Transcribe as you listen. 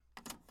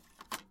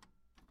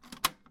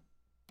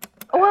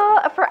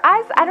for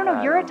us, I don't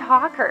know, you're a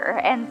talker,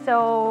 and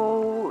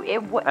so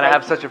and I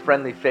have such a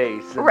friendly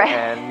face,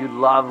 and you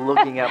love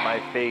looking at my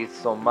face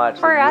so much.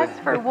 For us,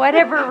 for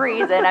whatever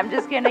reason, I'm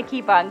just going to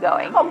keep on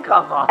going. Oh,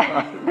 come on.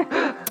 1,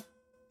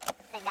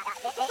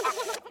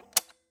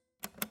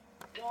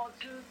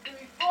 2, 3,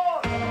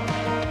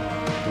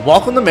 4.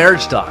 Welcome to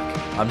Marriage Talk.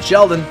 I'm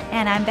Sheldon.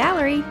 And I'm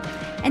Valerie.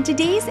 And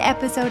today's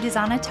episode is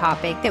on a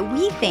topic that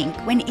we think,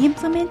 when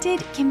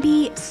implemented, can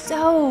be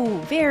so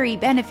very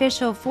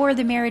beneficial for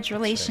the marriage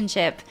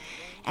relationship.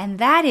 And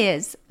that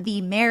is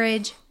the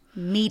marriage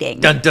meeting.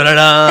 Dun, dun, dun,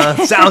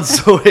 dun. Sounds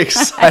so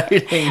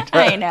exciting.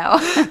 I know.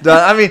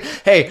 I mean,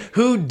 hey,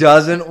 who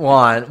doesn't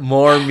want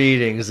more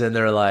meetings in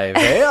their life?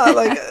 Hey,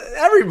 like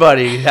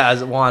everybody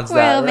wants that.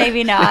 Well, right?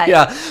 maybe not.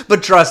 Yeah,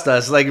 but trust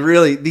us, like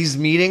really, these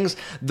meetings,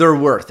 they're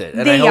worth it.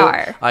 And They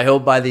are. I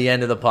hope by the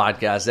end of the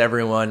podcast,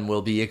 everyone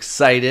will be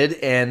excited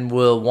and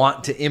will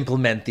want to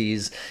implement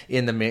these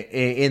in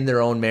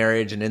their own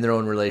marriage and in their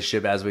own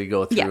relationship as we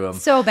go through them.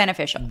 So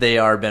beneficial. They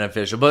are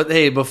beneficial. But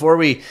hey, before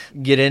we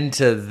get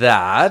into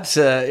that,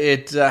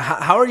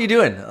 how are you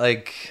doing?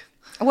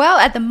 Well,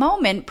 at the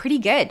moment, pretty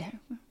good.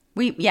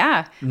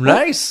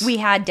 Nice. We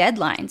had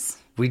deadlines.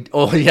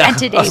 And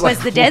today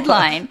was the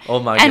deadline. Oh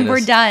my and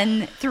goodness. we're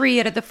done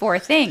 3 out of the 4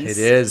 things. It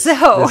is.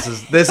 So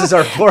this is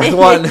our 4th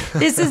one.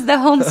 This is the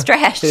home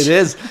stretch. It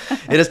is.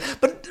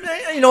 But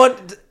you know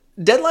what?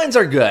 Deadlines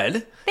are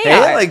good. They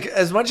are. Like,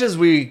 as much as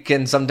we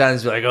can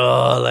sometimes be like,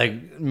 oh,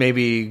 like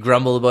maybe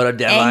grumble about a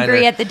deadline.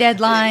 Angry at the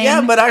deadline.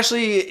 Yeah, but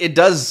actually it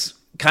does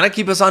kind of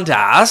keep us on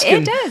task.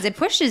 It does. It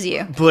pushes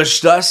you.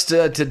 Pushed us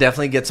to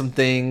definitely get some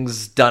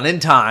things done in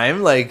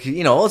time. Like,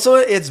 so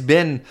it's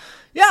been...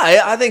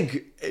 Yeah, I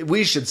think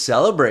we should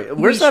celebrate.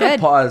 Where's that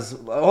pause?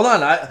 Hold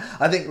on.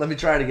 I think, let me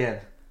try it again.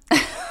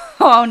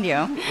 Oh,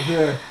 no.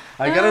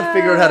 I got to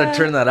figure out how to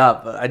turn that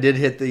up. I did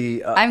hit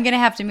the... I'm going to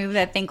have to move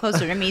that thing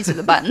closer to me so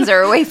the buttons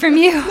are away from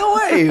you. No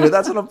way.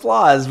 That's an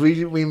applause.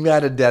 We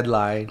met a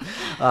deadline,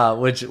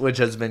 which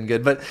has been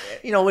good. But,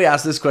 we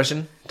ask this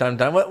question time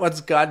to time. What's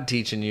God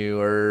teaching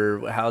you? Or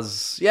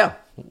what's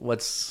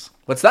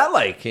that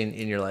like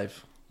in your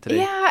life today?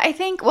 Yeah, I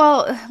think,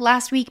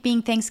 last week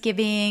being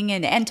Thanksgiving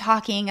and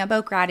talking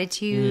about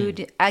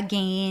gratitude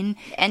again,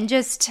 and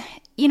just,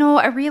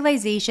 a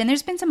realization.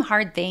 There's been some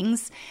hard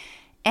things.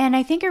 And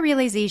I think a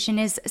realization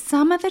is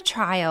some of the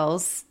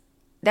trials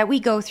that we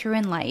go through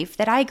in life,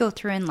 that I go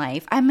through in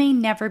life, I may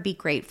never be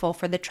grateful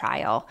for the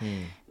trial,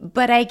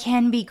 but I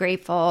can be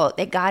grateful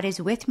that God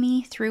is with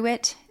me through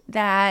it,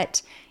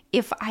 that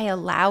if I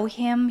allow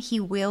Him, He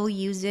will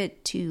use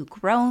it to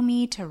grow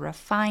me, to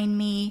refine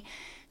me.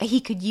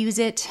 He could use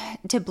it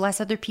to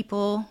bless other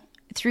people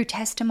through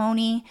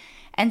testimony.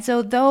 And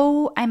so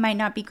though I might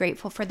not be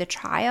grateful for the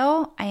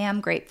trial, I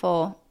am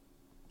grateful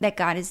that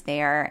God is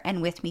there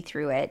and with me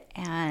through it.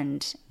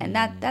 And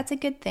that's a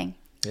good thing.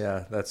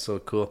 Yeah, that's so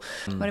cool.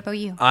 What about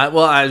you? I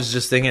was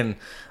just thinking,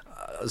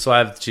 so I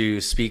have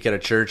to speak at a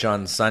church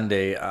on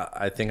Sunday.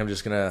 I think I'm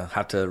just going to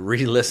have to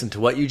re-listen to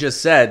what you just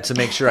said to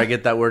make sure I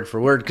get that word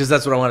for word, because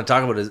that's what I want to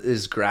talk about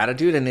is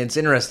gratitude. And it's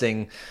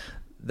interesting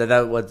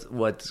that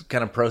what's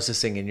kind of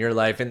processing in your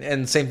life.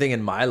 And same thing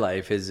in my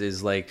life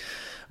is like,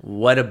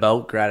 what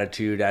about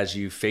gratitude as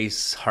you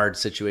face hard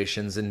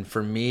situations? And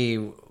for me,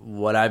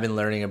 what I've been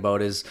learning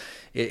about is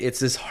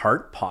it's this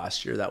heart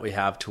posture that we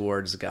have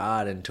towards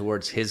God and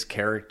towards His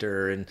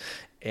character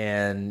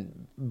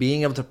and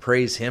being able to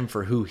praise Him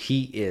for who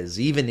He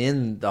is, even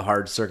in the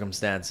hard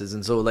circumstances.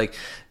 And so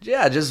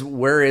just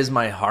where is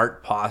my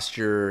heart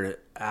posture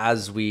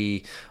as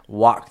we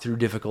walk through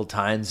difficult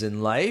times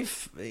in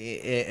life,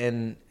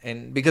 and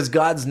because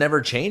God's never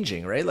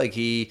changing, right? Like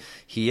he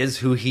is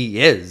who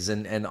He is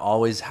and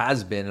always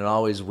has been and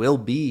always will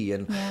be,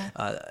 and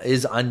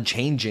is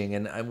unchanging,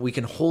 and we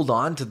can hold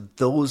on to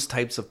those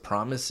types of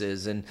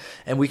promises, and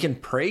we can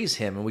praise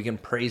Him and we can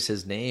praise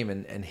His name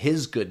and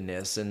His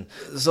goodness. And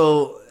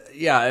so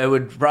it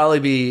would probably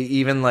be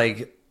even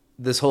like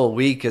this whole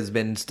week has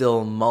been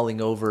still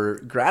mulling over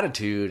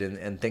gratitude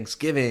and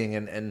Thanksgiving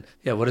and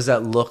what does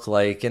that look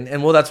like? And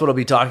that's what I'll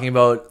be talking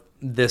about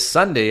this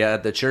Sunday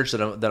at the church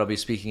that I'll be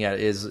speaking at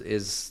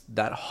is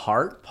that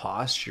heart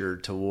posture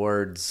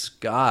towards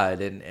God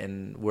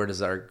and where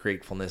does our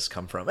gratefulness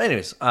come from?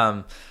 Anyways,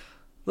 a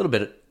little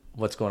bit of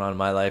what's going on in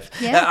my life.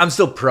 Yeah. I'm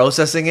still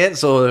processing it.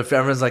 So if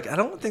everyone's like, I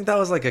don't think that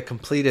was like a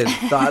completed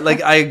thought,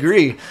 like I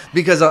agree,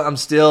 because I'm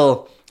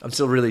still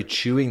really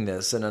chewing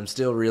this, and I'm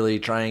still really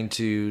trying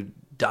to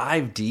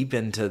dive deep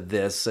into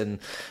this and,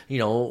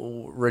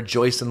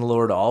 rejoice in the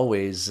Lord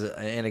always.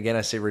 And again,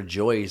 I say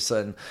rejoice.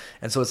 And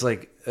so it's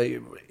like,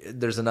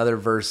 there's another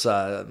verse,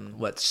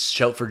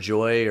 shout for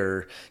joy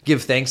or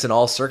give thanks in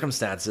all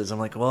circumstances. I'm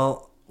like,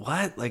 well,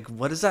 what? Like,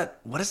 what does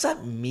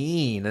that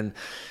mean? And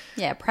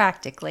yeah,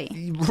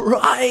 practically.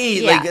 Right.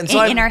 Yeah. Like, and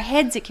so in our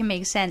heads, it can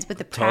make sense, but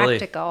the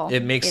practical,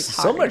 it makes is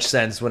so hard. much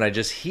sense when I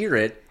just hear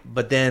it.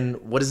 But then,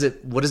 what does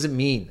it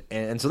mean?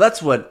 And so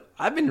that's what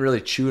I've been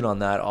really chewing on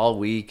that all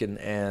week,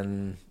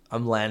 and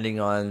I'm landing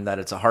on that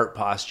it's a heart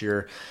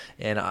posture,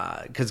 and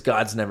because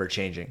God's never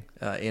changing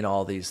in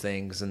all these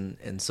things,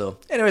 and so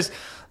anyways,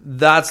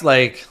 that's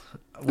like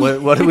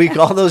what do we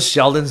call those,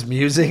 Sheldon's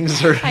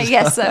musings? Or I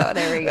guess so.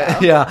 There we go.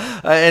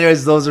 Yeah.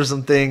 Anyways, those are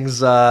some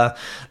things that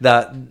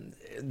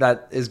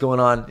is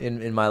going on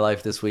in my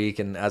life this week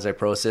and as I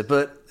process it.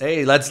 But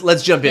hey,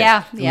 let's jump in.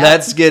 Yeah.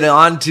 Let's get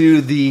on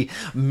to the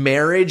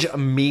marriage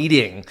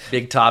meeting.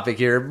 Big topic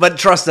here. But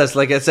trust us,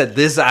 like I said,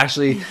 this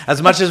actually,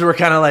 as much as we're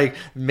kind of like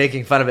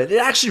making fun of it, it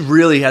actually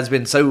really has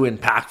been so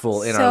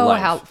impactful in our life.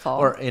 So helpful.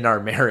 Or in our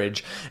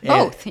marriage.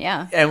 Both,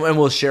 yeah. And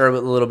we'll share a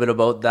little bit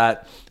about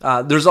that.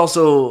 There's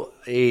also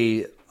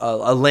a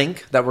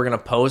link that we're going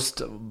to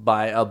post.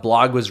 By a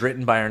blog was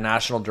written by our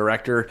national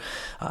director,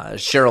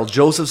 Cheryl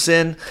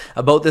Josephson,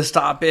 about this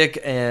topic,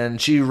 and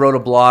she wrote a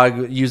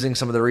blog using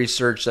some of the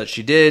research that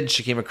she did.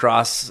 She came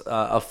across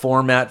a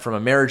format from a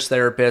marriage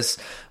therapist.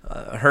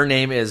 Her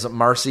name is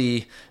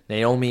Marcy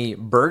Naomi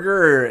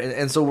Berger,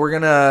 and so we're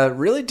going to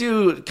really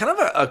do kind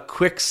of a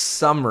quick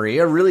summary,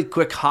 a really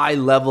quick high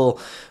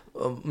level.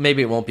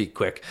 Maybe it won't be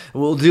quick.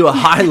 We'll do a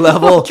high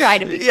level. We'll try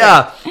to be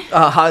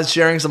quick.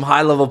 Sharing some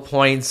high level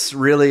points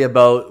really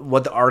about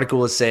what the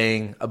article is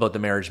saying about the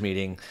marriage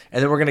meeting.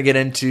 And then we're going to get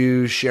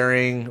into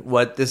sharing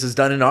what this has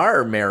done in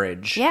our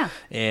marriage. Yeah.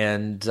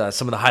 And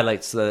some of the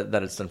highlights that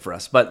it's done for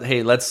us. But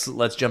hey, let's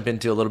jump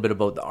into a little bit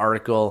about the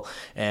article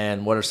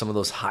and what are some of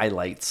those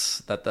highlights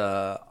that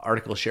the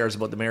article shares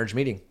about the marriage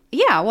meeting.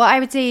 Yeah, well, I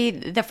would say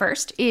the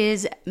first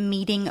is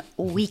meeting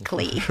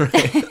weekly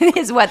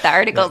is what the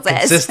article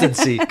says.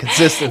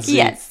 Consistency.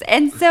 Yes.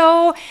 And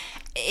so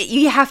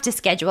you have to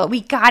schedule it.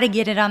 We got to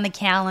get it on the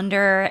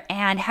calendar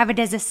and have it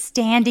as a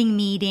standing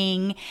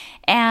meeting.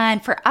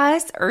 And for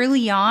us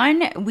early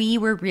on, we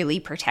were really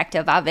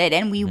protective of it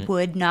and we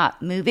would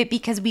not move it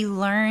because we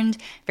learned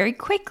very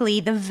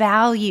quickly the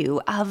value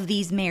of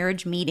these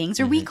marriage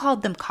meetings, or we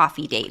called them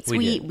coffee dates.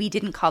 We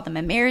didn't call them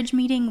a marriage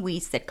meeting. We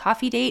said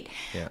coffee date,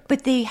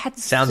 but they had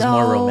Sounds so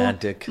more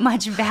romantic.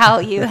 much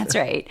value. That's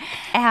right.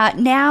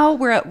 Now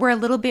we're a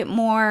little bit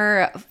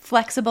more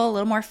flexible, a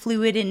little more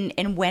fluid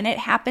in when it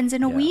happens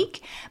in a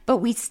week, but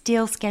we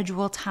still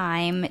schedule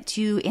time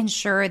to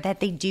ensure that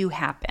they do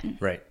happen.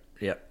 Right.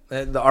 Yeah.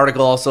 The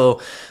article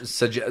also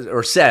suggested,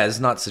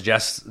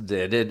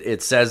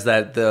 it says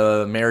that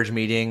the marriage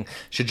meeting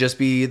should just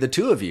be the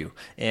two of you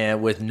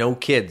and with no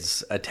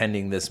kids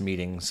attending this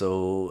meeting.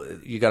 So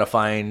you got to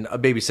find a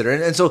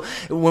babysitter. And so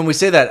when we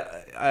say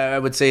that, I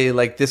would say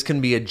like this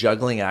can be a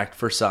juggling act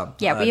for some.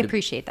 Yeah, we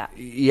appreciate that.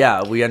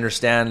 Yeah, we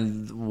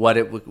understand what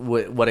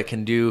it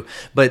can do,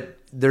 but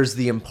there's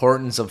the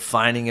importance of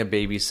finding a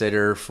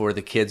babysitter for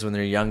the kids when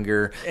they're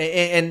younger.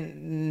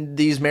 And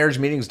these marriage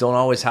meetings don't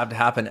always have to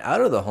happen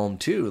out of the home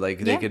too. Like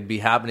they could be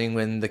happening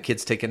when the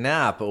kids take a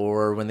nap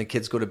or when the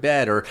kids go to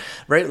bed, or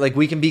right. Like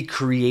we can be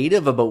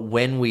creative about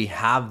when we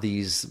have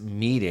these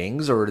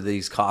meetings or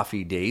these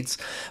coffee dates.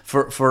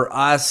 For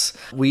us,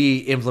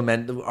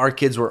 our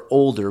kids were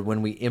older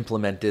when we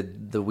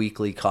implemented the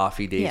weekly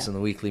coffee dates and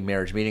the weekly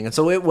marriage meeting. And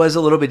so it was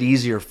a little bit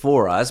easier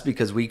for us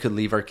because we could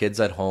leave our kids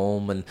at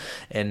home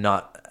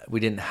and we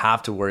didn't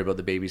have to worry about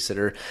the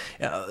babysitter.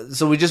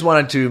 So we just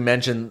wanted to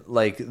mention,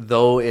 like,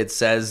 though it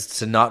says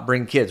to not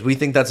bring kids, we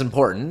think that's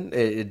important.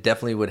 It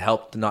definitely would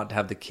help not to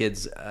have the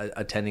kids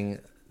attending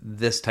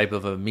this type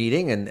of a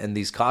meeting and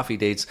these coffee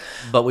dates.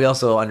 But we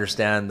also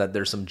understand that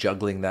there's some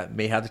juggling that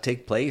may have to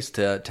take place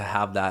to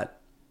have that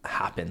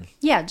happen.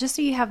 Yeah, just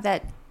so you have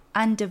that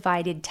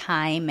undivided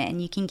time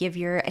and you can give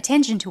your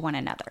attention to one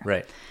another.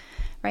 Right.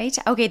 Right?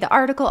 Okay, the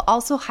article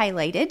also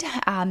highlighted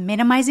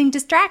minimizing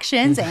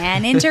distractions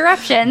and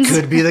interruptions.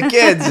 Could be the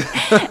kids.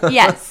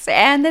 Yes,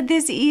 and that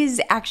this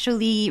is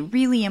actually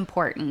really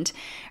important,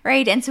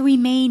 right? And so we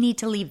may need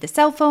to leave the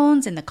cell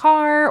phones in the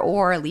car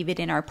or leave it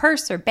in our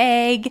purse or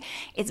bag.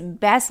 It's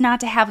best not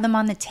to have them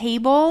on the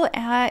table.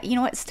 You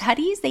know what?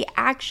 Studies, they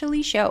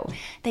actually show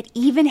that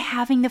even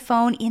having the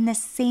phone in the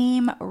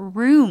same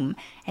room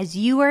as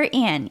you are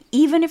in,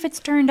 even if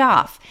it's turned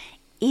off,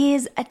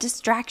 is a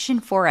distraction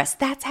for us.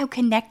 That's how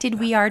connected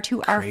we are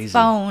to our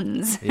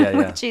phones,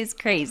 which is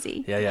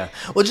crazy. Yeah.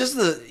 Well, just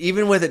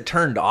even with it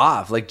turned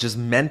off, like just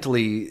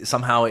mentally,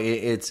 somehow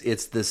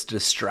it's this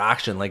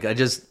distraction. Like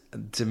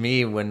to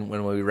me, when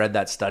we read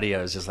that study,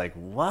 I was just like,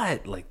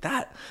 what? Like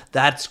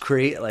that's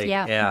great. Like,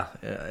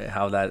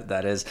 how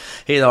that is.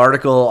 Hey, the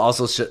article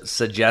also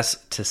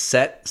suggests to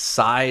set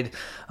aside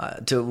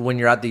to when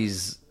you're at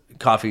these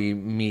coffee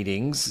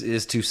meetings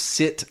is to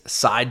sit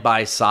side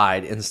by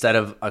side instead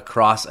of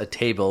across a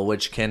table,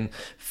 which can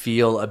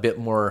feel a bit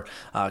more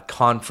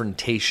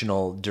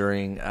confrontational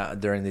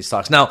during these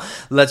talks. Now,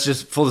 let's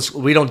just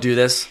we don't do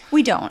this.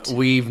 We don't.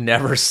 We've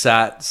never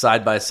sat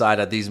side by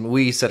side at these.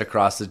 We sit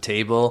across the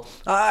table.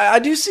 I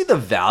do see the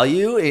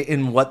value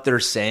in what they're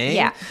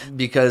saying,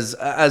 because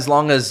as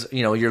long as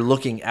you're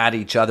looking at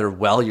each other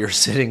while you're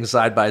sitting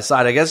side by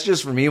side. I guess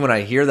just for me, when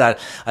I hear that,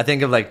 I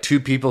think of like two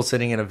people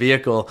sitting in a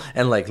vehicle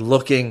and like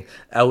looking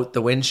out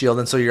the windshield,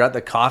 and so you're at the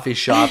coffee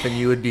shop and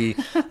you would be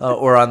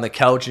or on the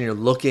couch and you're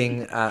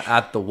looking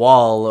at the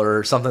wall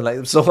or something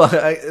like. So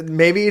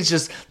maybe it's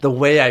just the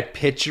way I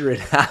picture it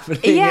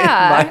happening in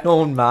my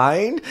own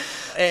mind.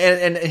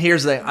 And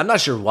here's the thing: I'm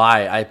not sure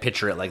why I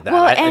picture it like that.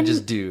 Well, I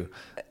just do.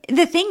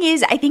 The thing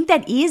is, I think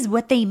that is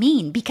what they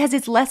mean, because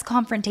it's less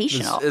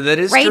confrontational. That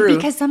is right? true.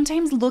 Because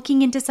sometimes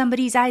looking into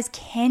somebody's eyes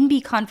can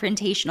be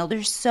confrontational.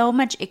 There's so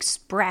much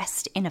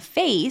expressed in a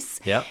face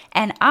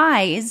and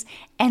eyes.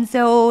 And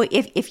so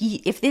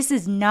if this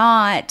is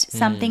not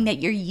something that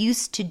you're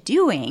used to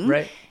doing,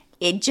 right,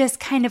 it just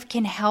kind of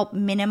can help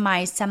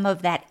minimize some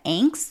of that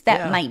angst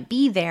that might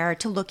be there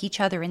to look each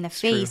other in the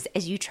face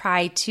as you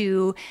try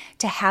to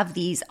have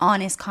these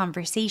honest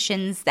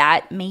conversations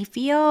that may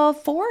feel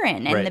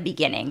foreign in the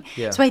beginning.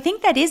 Yeah. So I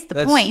think that is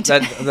the point. I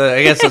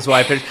guess that's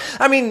why I picture.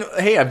 I mean,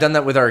 hey, I've done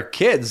that with our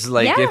kids.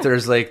 Like if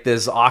there's like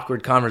this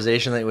awkward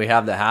conversation that we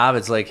have to have,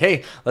 it's like,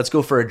 hey, let's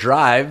go for a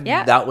drive.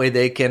 Yeah. That way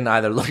they can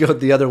either look out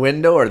the other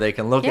window or they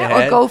can look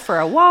ahead. Or go for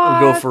a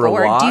walk.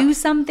 Or do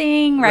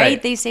something,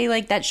 right? They say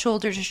like that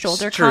shoulder to shoulder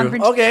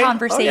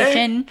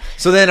conversation. Okay.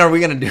 So then are we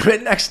going to do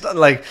it next time?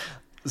 Like,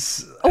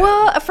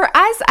 well, for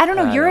us, I don't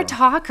know. You're a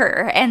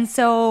talker, and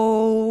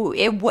so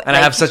I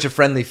have such a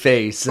friendly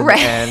face,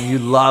 and you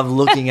love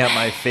looking at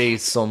my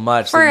face so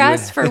much. For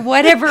us, for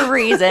whatever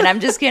reason,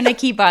 I'm just going to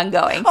keep on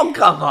going. Oh,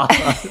 come on.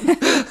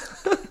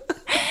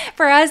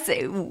 For us,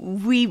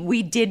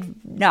 we did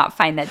not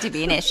find that to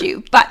be an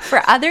issue, but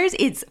for others,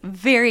 it's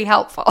very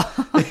helpful.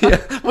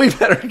 We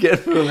better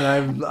get moving.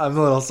 I'm a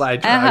little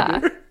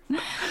sidetracked here.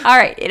 All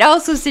right. It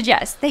also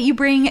suggests that you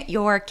bring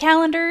your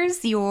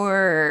calendars,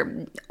 your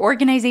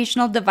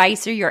organizational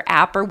device or your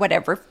app or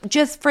whatever,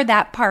 just for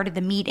that part of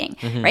the meeting,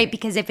 right?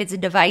 Because if it's a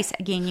device,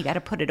 again, you got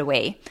to put it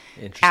away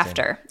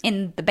after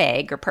in the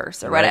bag or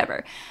purse or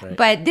whatever. Right.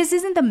 But this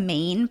isn't the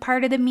main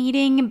part of the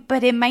meeting,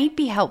 but it might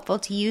be helpful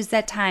to use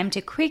that time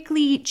to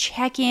quickly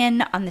check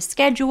in on the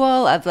schedule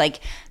of like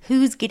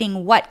who's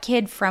getting what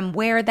kid from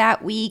where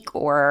that week,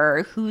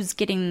 or who's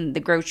getting the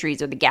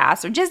groceries or the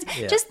gas, or just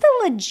the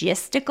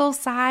logistical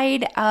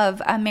side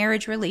of a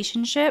marriage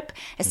relationship,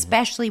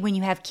 especially when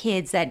you have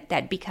kids.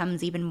 That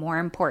becomes even more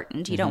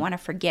important. You don't want to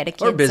forget a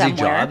kid or busy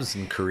somewhere. Jobs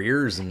and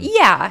careers and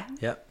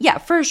yeah,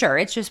 for sure.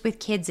 It's just with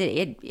kids,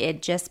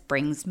 it just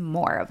brings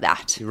more of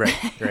that.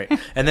 Right.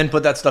 And then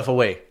put that stuff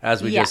away,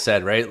 as we just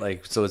said, right?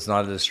 Like, so it's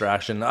not a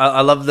distraction.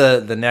 I love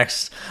the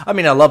next. I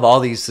mean, I love all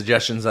these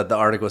suggestions that the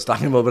article was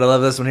talking about, but I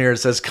love this one here. It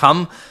says,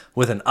 come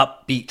with an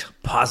upbeat,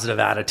 positive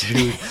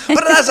attitude.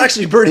 But that's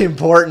actually pretty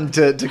important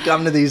to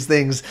come to these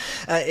things.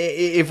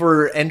 If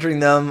we're entering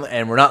them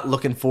and we're not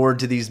looking forward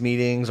to these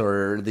meetings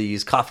or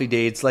these coffee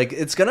dates, like,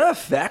 it's going to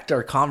affect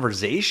our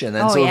conversation.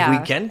 And if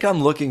we can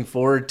come looking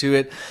forward to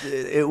it,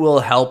 it will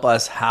help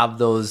us have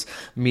those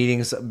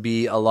meetings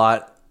be a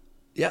lot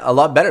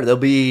better.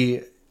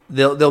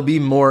 They'll be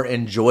more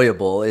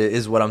enjoyable,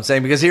 is what I'm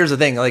saying. Because here's the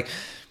thing, like,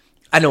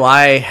 I know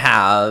I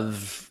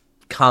have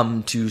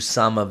come to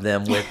some of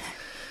them with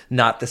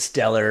not the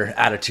stellar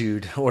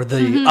attitude or the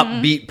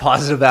upbeat,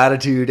 positive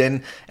attitude,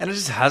 and it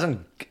just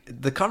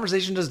the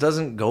conversation just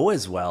doesn't go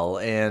as well.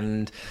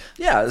 And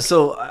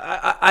so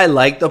I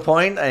like the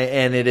point,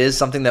 and it is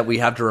something that we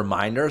have to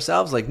remind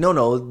ourselves, like,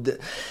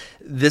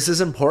 this is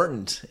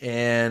important,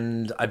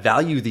 and I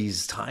value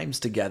these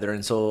times together,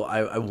 and so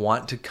I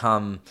want to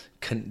come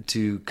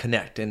to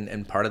connect,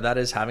 and part of that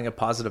is having a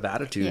positive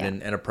attitude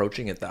and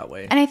approaching it that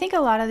way. And I think a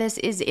lot of this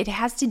it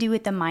has to do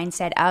with the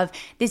mindset of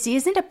this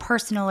isn't a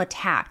personal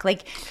attack,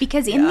 like,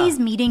 because in these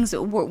meetings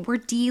we're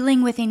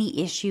dealing with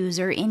any issues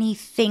or any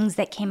things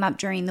that came up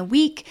during the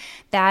week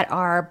that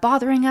are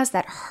bothering us,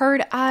 that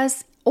hurt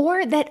us,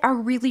 or that are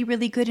really,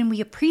 really good and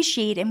we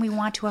appreciate and we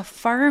want to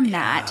affirm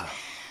that.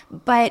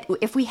 But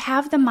if we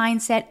have the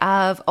mindset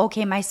of,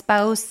 okay, my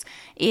spouse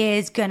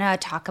is going to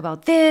talk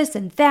about this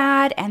and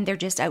that, and they're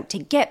just out to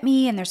get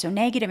me, and they're so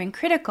negative and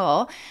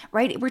critical,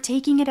 right? We're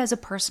taking it as a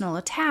personal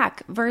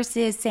attack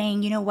versus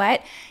saying, you know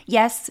what?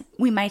 Yes,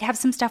 we might have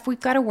some stuff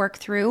we've got to work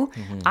through.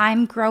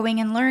 I'm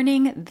growing and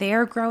learning.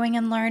 They're growing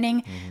and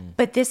learning.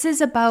 But this is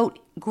about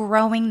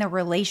growing the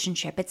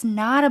relationship. It's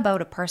not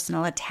about a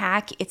personal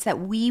attack. It's that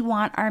we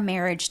want our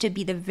marriage to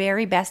be the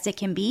very best it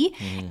can be.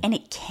 And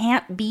it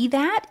can't be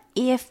that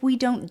if we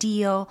don't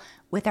deal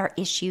with our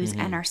issues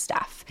and our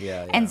stuff.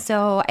 And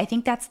so I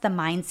think that's the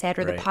mindset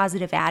or the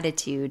positive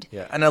attitude.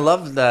 And I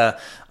love the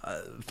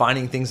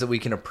finding things that we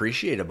can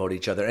appreciate about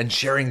each other and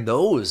sharing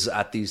those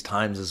at these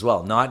times as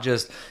well. Not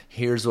just,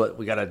 here's what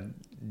we got to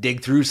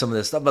dig through some of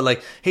this stuff, but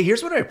like, hey,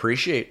 here's what I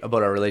appreciate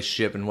about our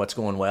relationship and what's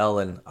going well.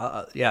 And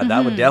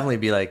that would definitely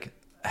be like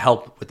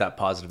help with that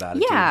positive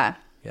attitude.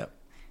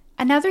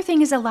 Another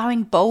thing is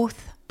allowing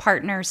both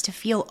partners to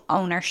feel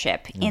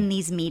ownership in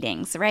these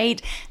meetings,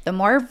 right? The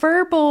more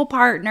verbal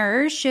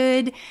partner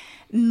should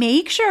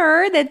make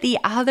sure that the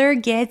other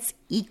gets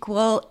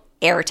equal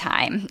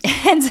airtime.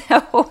 And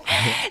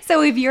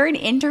so if you're an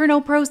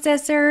internal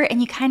processor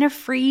and you kind of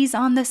freeze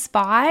on the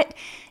spot,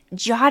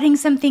 jotting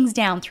some things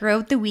down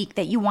throughout the week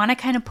that you want to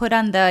kind of put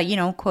on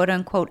the, quote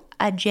unquote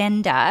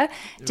agenda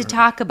to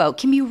talk about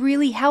can be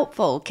really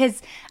helpful,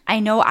 because I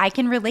know I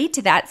can relate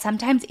to that.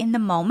 Sometimes in the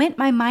moment,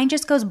 my mind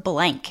just goes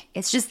blank.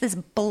 It's just this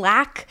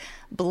blank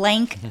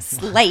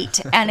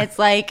slate. And it's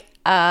like,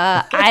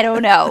 I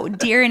don't know,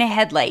 deer in a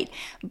headlight.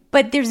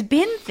 But there's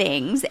been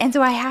things, and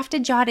so I have to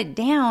jot it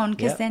down,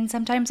 because then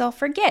sometimes I'll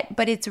forget.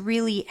 But it's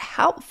really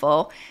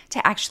helpful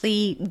to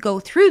actually go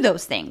through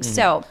those things.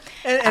 So,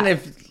 and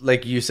if,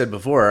 like you said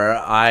before,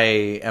 I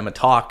am a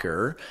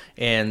talker,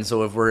 and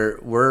so if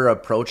we're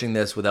approaching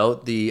this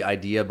without the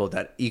idea about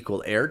that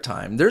equal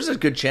airtime, there's a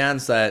good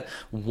chance that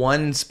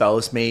one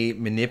spouse may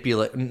dominate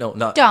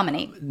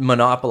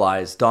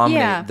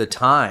the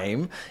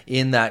time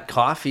in that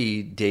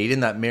coffee date, in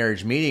that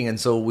marriage meeting. And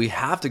so we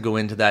have to go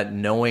into that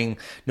knowing,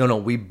 no,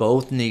 we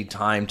both need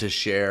time to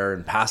share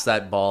and pass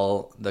that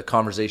ball, the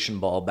conversation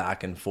ball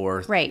back and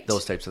forth, right?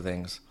 Those types of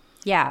things.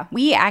 Yeah,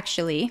 we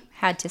actually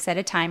had to set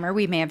a timer.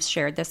 We may have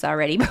shared this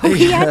already, but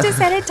we had to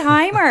set a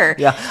timer.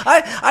 Yeah,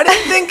 I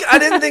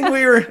didn't think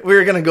we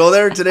were gonna go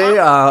there today.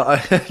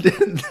 I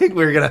didn't think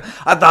we were gonna.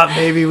 I thought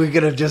maybe we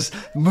could have just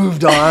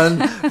moved on.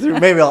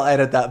 Maybe I'll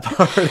edit that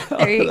part.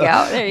 There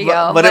you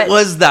go. But it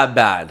was that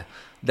bad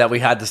that we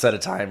had to set a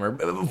timer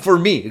for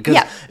me, because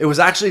it was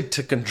actually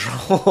to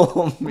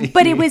control me.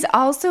 But it was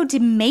also to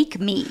make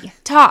me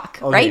talk,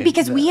 right?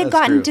 Because we had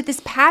gotten into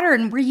this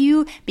pattern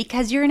where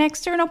because you're an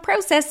external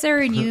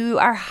processor and you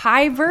are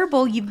high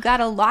verbal, you've got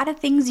a lot of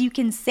things you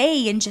can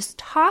say and just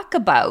talk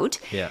about.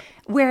 Yeah.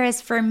 Whereas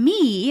for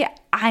me,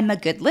 I'm a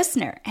good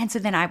listener. And so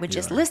then I would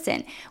just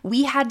listen.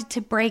 We had to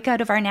break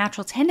out of our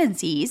natural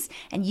tendencies,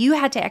 and you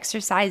had to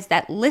exercise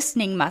that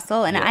listening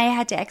muscle, and I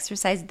had to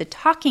exercise the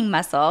talking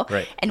muscle.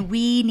 Right. And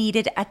we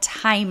needed a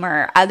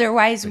timer.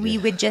 Otherwise, we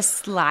would just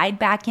slide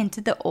back into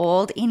the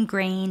old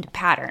ingrained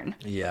pattern.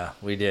 Yeah,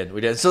 we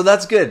did. So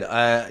that's good.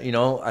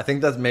 I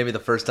think that's maybe the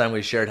first time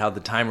we shared how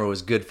the timer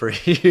was good for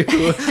you.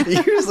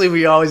 Usually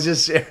we always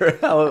just share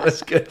how it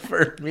was good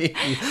for me.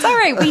 It's all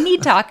right. We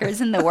need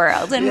talkers in the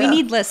world, and we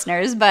need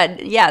listeners,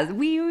 but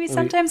we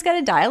sometimes got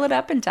to dial it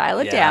up and dial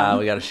it down. Yeah,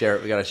 we got to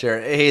share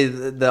it. Hey,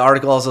 the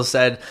article also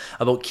said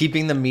about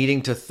keeping the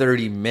meeting to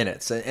 30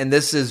 minutes. And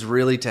this is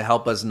really to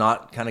help us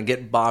not kind of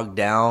get bogged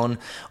down,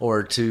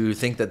 or to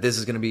think that this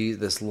is going to be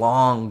this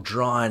long,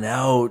 drawn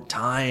out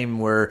time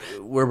where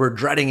we're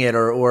dreading it,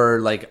 or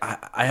like,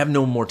 I have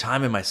no more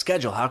time in my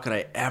schedule. How could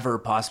I ever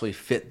possibly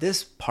fit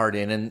this part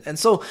in? And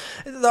so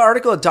the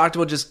article had talked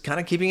about just kind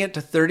of keeping it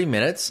to 30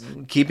 minutes,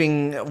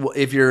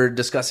 if you're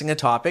discussing a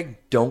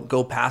topic, don't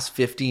go past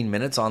 15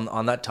 minutes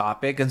on that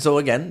topic. And so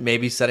again,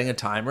 maybe setting a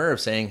timer of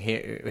saying,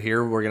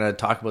 here we're going to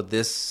talk about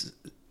this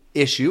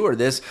issue or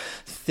this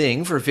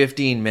thing for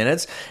 15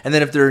 minutes. And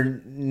then if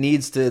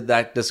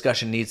that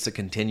discussion needs to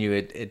continue,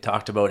 it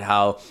talked about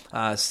how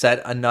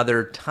set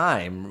another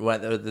time,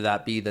 whether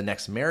that be the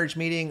next marriage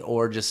meeting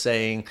or just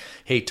saying,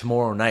 hey,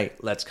 tomorrow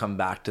night, let's come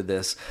back to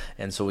this.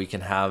 And so we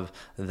can have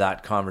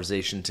that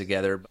conversation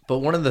together. But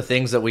one of the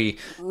things that we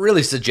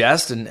really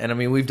suggest, and I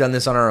mean, we've done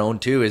this on our own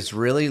too, is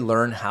really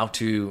learn how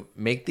to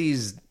make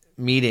these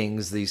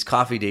meetings, these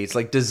coffee dates,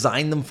 like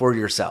design them for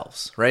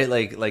yourselves, right?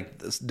 Like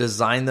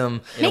design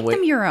them. Make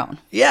them your own.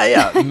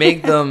 Yeah.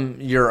 Make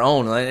them your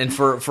own. And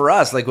for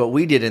us, like what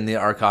we did in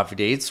our coffee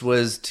dates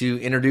was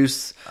to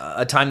introduce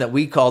a time that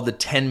we called the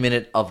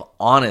 10-minute of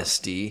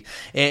honesty.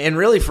 And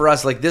really for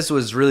us, like this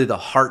was really the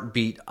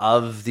heartbeat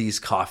of these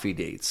coffee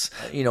dates.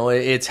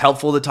 It's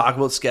helpful to talk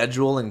about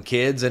schedule and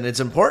kids, and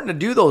it's important to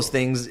do those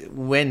things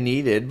when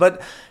needed,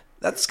 but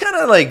that's kind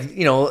of like,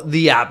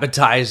 the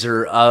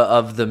appetizer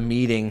of the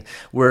meeting,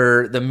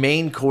 where the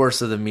main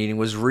course of the meeting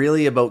was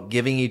really about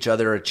giving each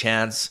other a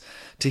chance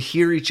to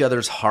hear each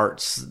other's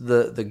hearts,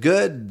 the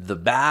good, the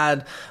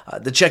bad,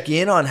 to check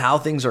in on how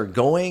things are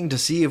going, to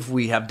see if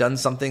we have done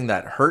something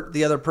that hurt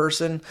the other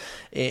person,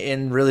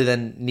 and really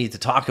then need to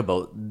talk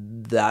about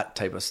that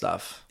type of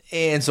stuff.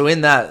 And so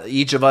in that,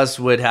 each of us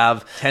would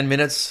have 10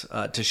 minutes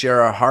to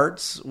share our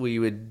hearts. We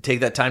would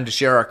take that time to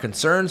share our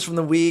concerns from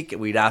the week.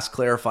 We'd ask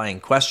clarifying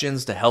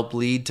questions to help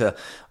lead to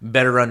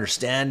better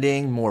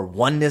understanding, more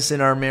oneness in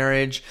our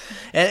marriage.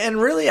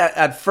 And really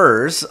at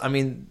first, I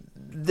mean,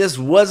 this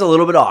was a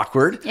little bit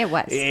awkward. It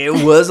was.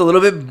 It was a little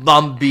bit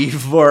bumpy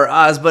for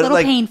us, but a little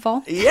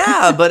painful.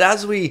 Yeah, but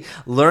as we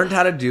learned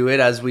how to do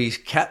it, as we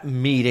kept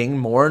meeting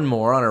more and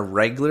more on a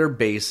regular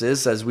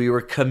basis, as we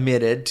were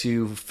committed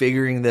to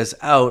figuring this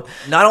out,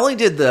 not only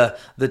did the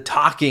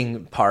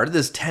talking part,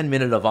 this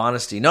 10-minute of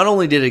honesty, not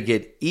only did it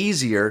get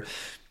easier,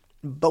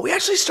 but we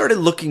actually started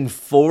looking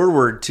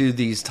forward to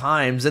these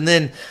times. And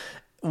then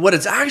what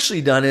it's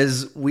actually done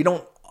is we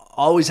don't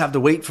always have to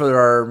wait for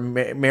our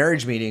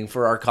marriage meeting,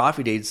 for our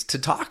coffee dates, to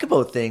talk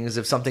about things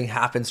if something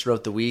happens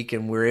throughout the week,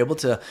 and we're able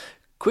to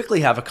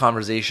quickly have a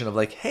conversation of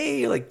like,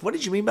 hey, like, what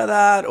did you mean by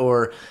that?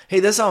 Or, hey,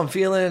 this is how I'm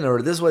feeling,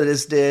 or this is what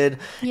this did.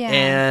 Yeah.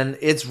 And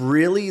it's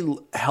really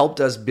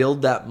helped us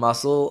build that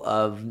muscle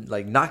of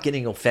like not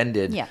getting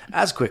offended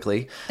as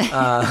quickly. You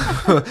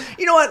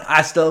know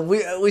what?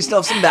 We still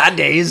have some bad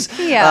days.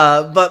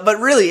 Yeah. But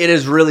really, it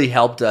has really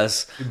helped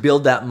us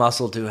build that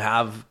muscle to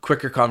have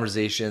quicker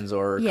conversations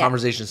or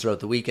conversations throughout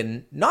the week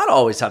and not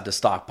always have to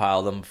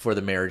stockpile them for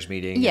the marriage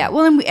meeting. Yeah,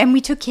 well, and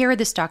we took care of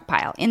the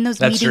stockpile. In those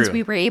That's meetings, true.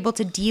 we were able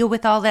to deal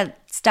with all that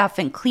stuff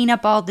and clean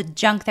up all the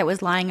junk that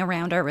was lying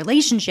around our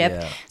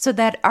relationship so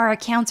that our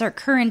accounts are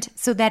current,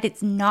 so that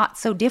it's not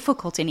so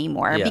difficult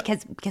anymore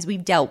because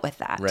we've dealt with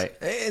that. Right.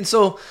 And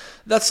so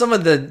that's some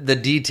of the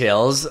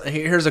details.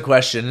 Here's a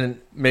question,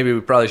 and maybe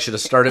we probably should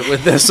have started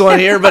with this one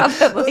here, but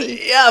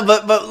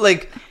but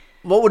like,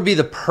 what would be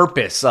the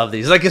purpose of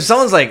these? Like, if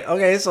someone's like,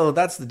 okay, so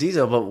that's the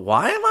detail, but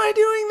why am I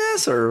doing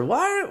this? Or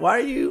why are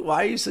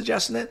you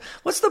suggesting it?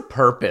 What's the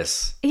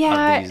purpose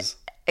of these?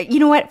 You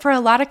know what? For a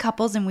lot of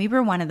couples, and we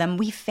were one of them,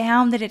 we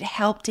found that it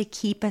helped to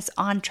keep us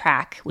on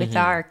track with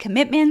our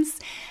commitments,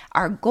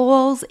 our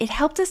goals. It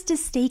helped us to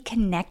stay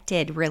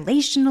connected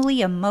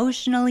relationally,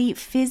 emotionally,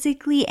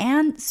 physically,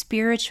 and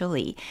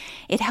spiritually.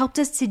 It helped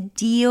us to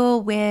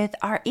deal with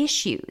our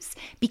issues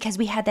because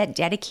we had that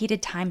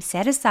dedicated time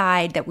set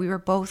aside that we were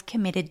both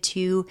committed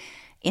to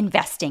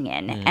investing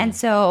in. And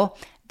so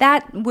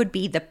that would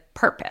be the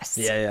purpose.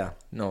 Yeah.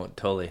 No,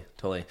 totally.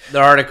 The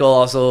article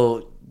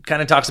also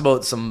kind of talks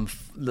about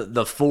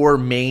the four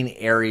main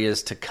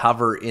areas to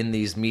cover in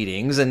these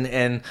meetings,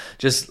 and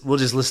we'll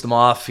just list them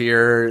off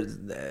here,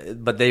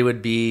 but they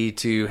would be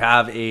to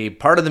have a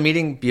part of the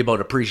meeting be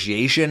about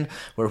appreciation,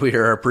 where we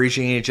are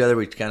appreciating each other.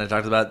 We kind of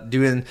talked about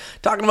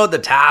talking about the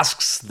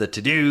tasks, the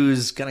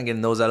to-dos, kind of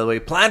getting those out of the way.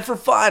 Plan for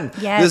fun.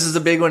 Yes. This is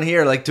a big one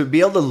here, like to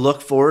be able to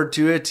look forward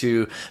to it,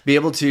 to be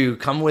able to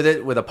come with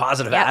it with a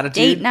positive attitude.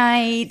 Date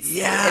nights,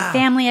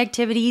 family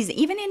activities,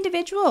 even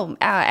individual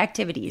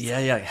activities.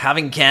 Yeah.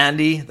 Having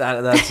candy,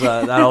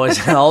 that always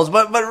helps.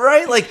 But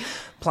right, like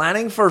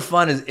planning for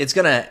fun it's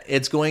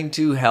going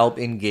to help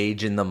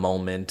engage in the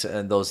moment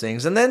and those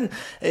things. And then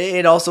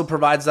it also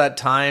provides that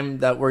time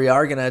that we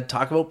are going to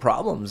talk about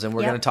problems, and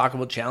we're going to talk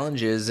about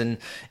challenges and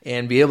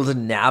be able to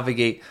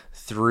navigate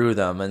through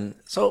them. And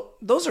so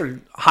those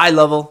are high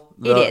level.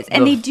 It is.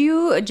 And they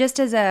do, just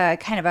as a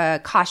kind of a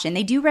caution,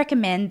 they do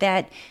recommend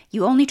that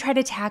you only try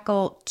to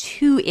tackle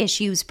 2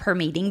 issues per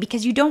meeting,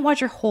 because you don't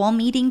want your whole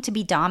meeting to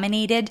be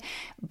dominated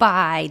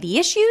by the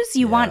issues.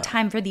 You want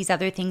time for these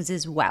other things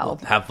as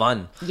well. Have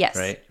fun. Yes.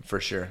 Right? For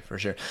sure.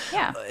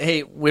 Yeah.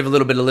 Hey, we have a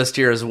little bit of list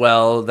here as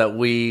well that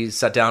we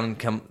sat down and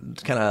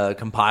kind of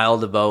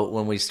compiled about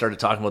when we started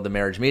talking about the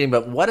marriage meeting.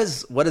 But what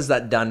has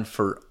that done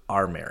for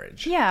our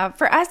marriage? Yeah,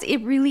 for us, it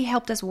really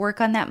helped us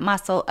work on that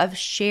muscle of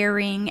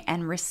sharing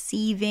and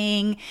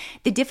receiving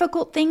the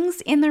difficult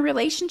things in the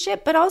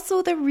relationship, but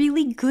also the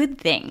really good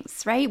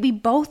things, right? We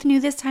both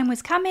knew this time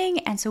was coming,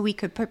 and so we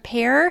could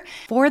prepare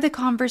for the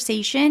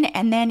conversation,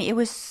 and then it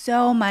was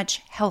so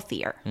much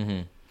healthier.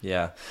 Mm-hmm.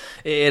 Yeah.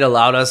 It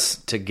allowed us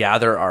to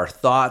gather our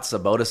thoughts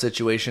about a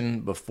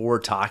situation before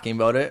talking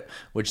about it,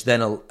 which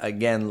then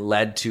again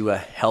led to a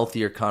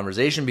healthier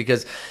conversation,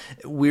 because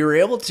we were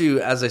able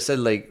to, as I said,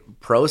 like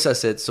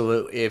process it.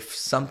 So if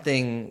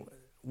something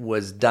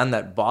was done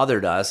that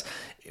bothered us,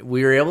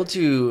 we were able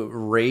to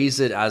raise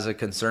it as a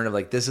concern of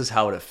like, this is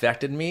how it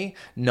affected me,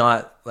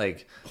 not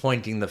like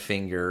pointing the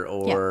finger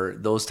or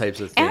those types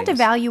of things. And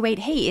evaluate,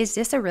 hey, is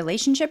this a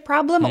relationship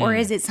problem or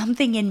is it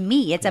something in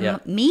me? It's a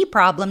me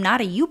problem,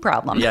 not a you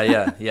problem.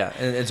 Yeah.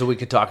 And so we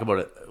could talk about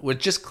it with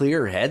just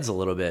clear heads a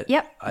little bit,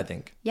 I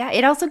think. Yeah,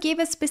 it also gave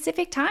us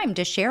specific time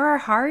to share our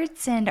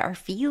hearts and our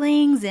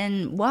feelings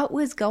and what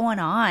was going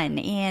on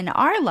in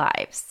our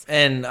lives.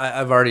 And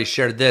I've already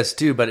shared this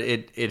too, but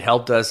it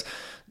helped us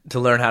to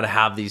learn how to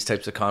have these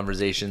types of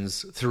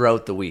conversations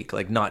throughout the week,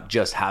 like not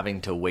just having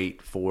to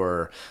wait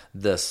for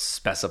the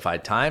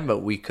specified time, but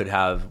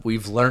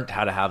we've learned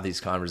how to have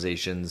these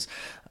conversations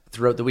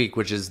throughout the week,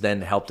 which has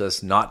then helped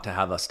us not to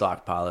have a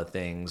stockpile of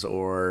things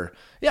we've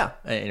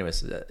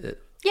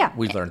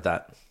learned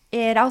that.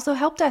 It also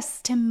helped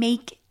us to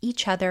make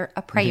each other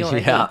a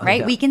priority, right?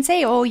 Yeah. We can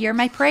say, oh, you're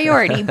my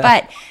priority,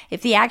 but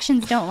if the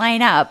actions don't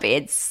line up,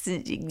 it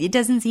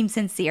doesn't seem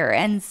sincere.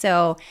 And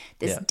so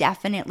this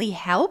definitely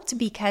helped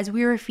because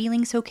we were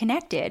feeling so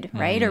connected,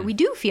 right? Or we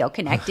do feel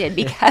connected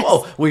because...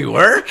 Oh, we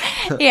were?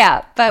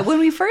 Yeah. But when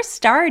we first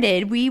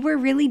started, we were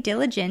really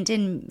diligent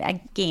in,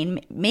 again,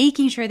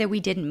 making sure that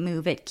we didn't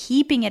move it,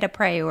 keeping it a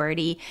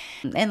priority.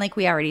 And like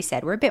we already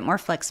said, we're a bit more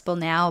flexible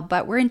now,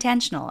 but we're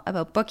intentional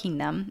about booking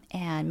them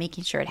and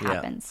making sure it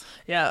happens.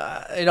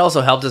 Yeah. It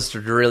also helped us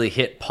to really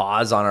hit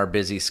pause on our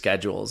busy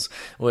schedules.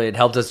 It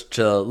helped us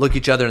to look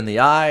each other in the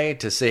eye,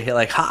 to say, hey,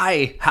 like,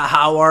 hi,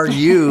 how are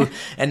you?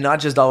 And not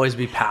just always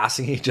be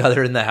passing each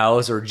other in the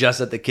house or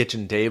just at the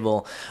kitchen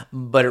table.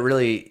 But it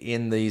really,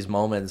 in these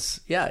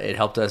moments, it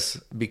helped us,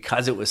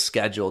 because it was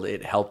scheduled,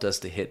 it helped us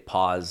to hit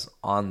pause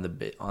on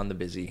the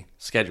busy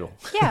schedule.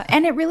 Yeah,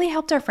 and it really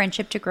helped our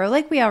friendship to grow.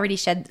 Like we already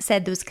said,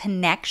 those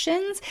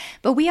connections,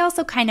 but we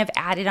also kind of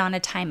added on a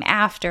time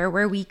after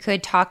where we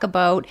could talk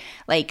about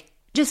like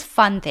just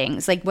fun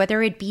things, like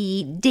whether it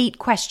be date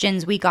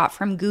questions we got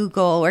from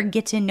Google or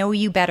get to know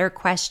you better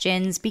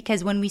questions,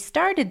 because when we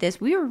started this,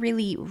 we were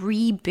really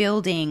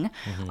rebuilding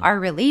our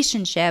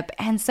relationship.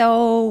 And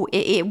so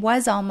it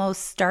was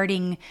almost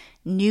starting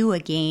new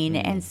again.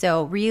 And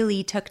so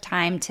really took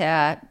time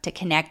to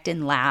connect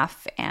and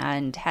laugh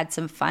and had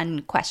some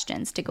fun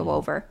questions to go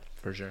over.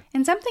 For sure.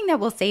 And something that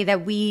we'll say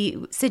that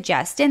we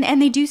suggest, and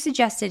they do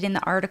suggest it in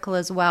the article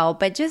as well,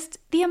 but just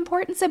the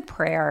importance of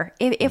prayer.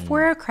 If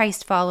we're a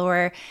Christ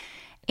follower,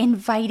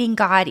 inviting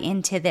God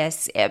into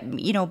this,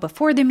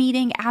 before the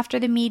meeting, after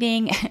the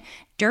meeting,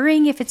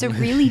 during, if it's a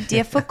really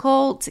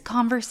difficult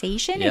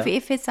conversation,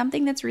 if it's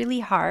something that's really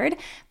hard,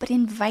 but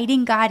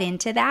inviting God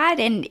into that.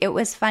 And it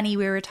was funny,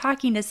 we were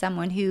talking to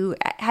someone who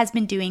has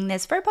been doing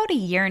this for about a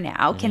year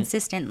now,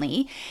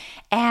 consistently.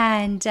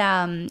 And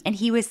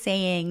he was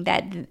saying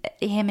that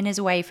him and his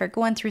wife are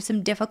going through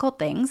some difficult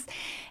things.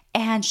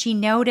 And she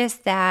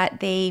noticed that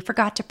they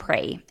forgot to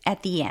pray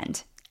at the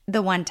end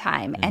the one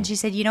time. And she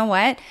said, you know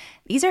what?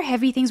 These are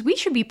heavy things. We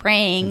should be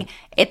praying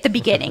at the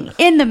beginning,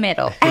 in the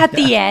middle, at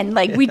the end.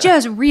 Like we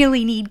just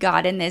really need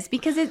God in this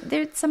because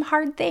there's some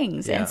hard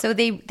things. And so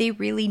they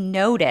really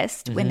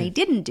noticed when they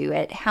didn't do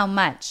it, how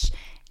much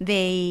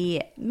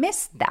they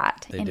missed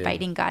that,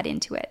 inviting God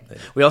into it.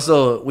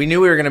 We knew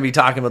we were going to be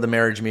talking about the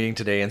marriage meeting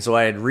today. And so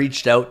I had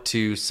reached out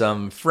to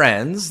some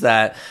friends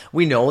that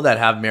we know that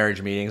have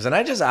marriage meetings. And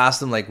I just asked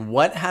them, like,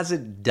 what has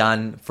it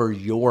done for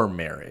your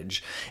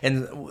marriage?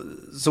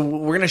 And so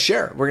we're going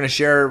to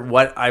share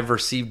what I've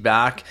received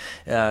back.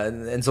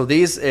 And so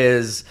these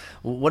is,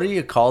 what do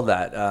you call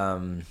that?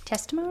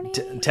 Testimony?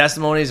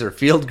 Testimonies or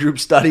field group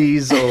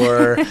studies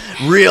or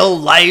real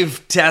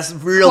life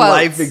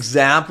life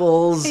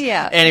examples.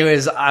 Yeah.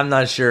 Anyways, I'm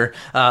not sure,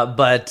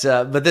 but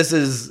this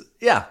is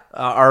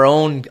our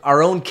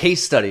own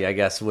case study, I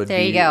guess, would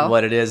be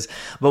what it is.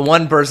 But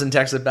one person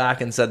texted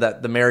back and said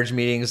that the marriage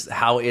meetings,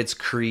 how it's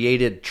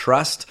created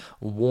trust,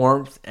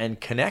 warmth, and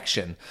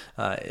connection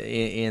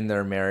in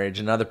their marriage.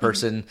 Another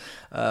person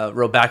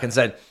wrote back and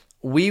said,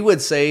 we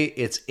would say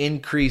it's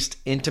increased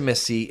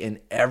intimacy in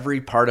every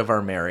part of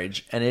our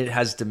marriage, and it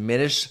has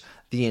diminished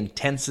the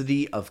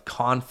intensity of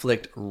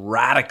conflict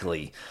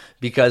radically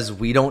because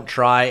we don't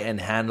try and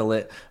handle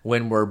it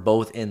when we're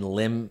both in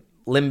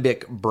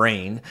limbic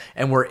brain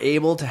and we're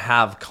able to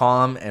have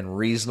calm and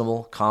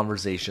reasonable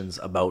conversations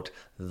about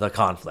the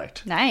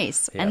conflict.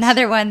 Nice. Yes.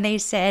 Another one, they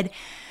said,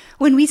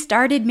 when we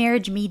started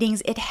marriage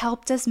meetings, it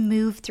helped us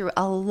move through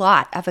a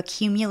lot of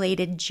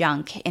accumulated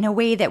junk in a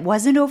way that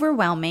wasn't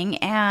overwhelming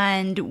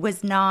and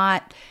was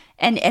not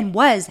and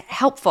was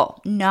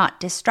helpful, not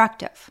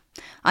destructive.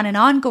 On an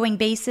ongoing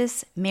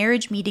basis,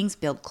 marriage meetings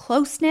build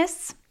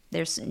closeness.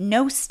 There's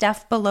no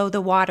stuff below the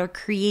water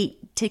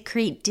to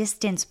create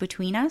distance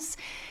between us.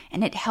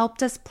 And it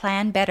helped us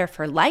plan better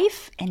for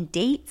life and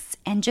dates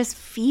and just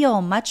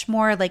feel much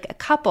more like a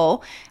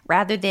couple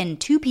rather than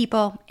two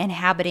people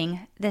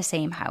inhabiting the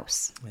same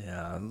house.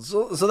 Yeah.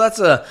 So that's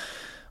a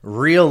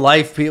real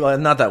life people,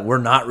 not that we're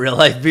not real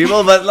life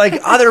people, but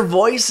like other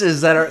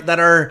voices that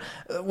are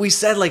we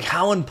said like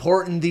how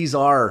important these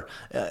are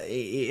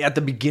at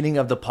the beginning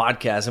of the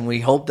podcast, and we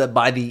hope that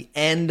by the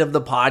end of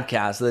the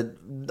podcast that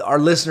our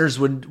listeners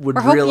would or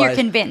realize. Hope you're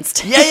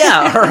convinced.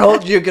 Or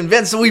hope you're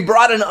convinced. So we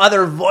brought in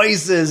other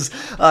voices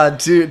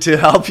to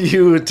help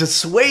you, to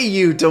sway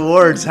you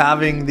towards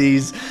having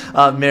these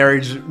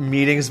marriage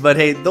meetings. But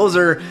hey, those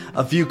are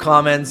a few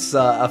comments,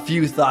 a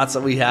few thoughts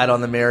that we had on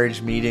the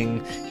marriage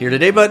meeting here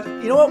today. But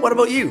you know what? What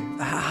about you?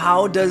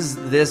 How does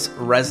this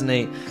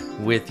resonate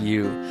with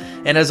you?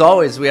 And as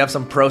always, we have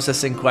some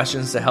processing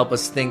questions to help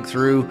us think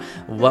through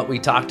what we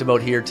talked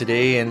about here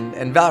today.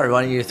 And Valerie,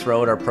 why don't you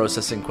throw out our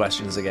processing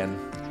questions again?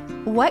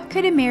 What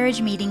could a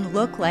marriage meeting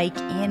look like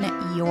in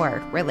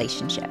your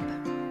relationship?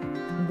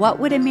 What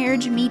would a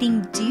marriage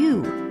meeting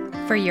do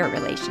for your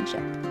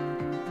relationship?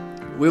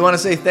 We want to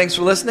say thanks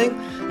for listening,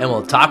 and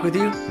we'll talk with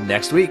you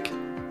next week.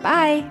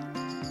 Bye.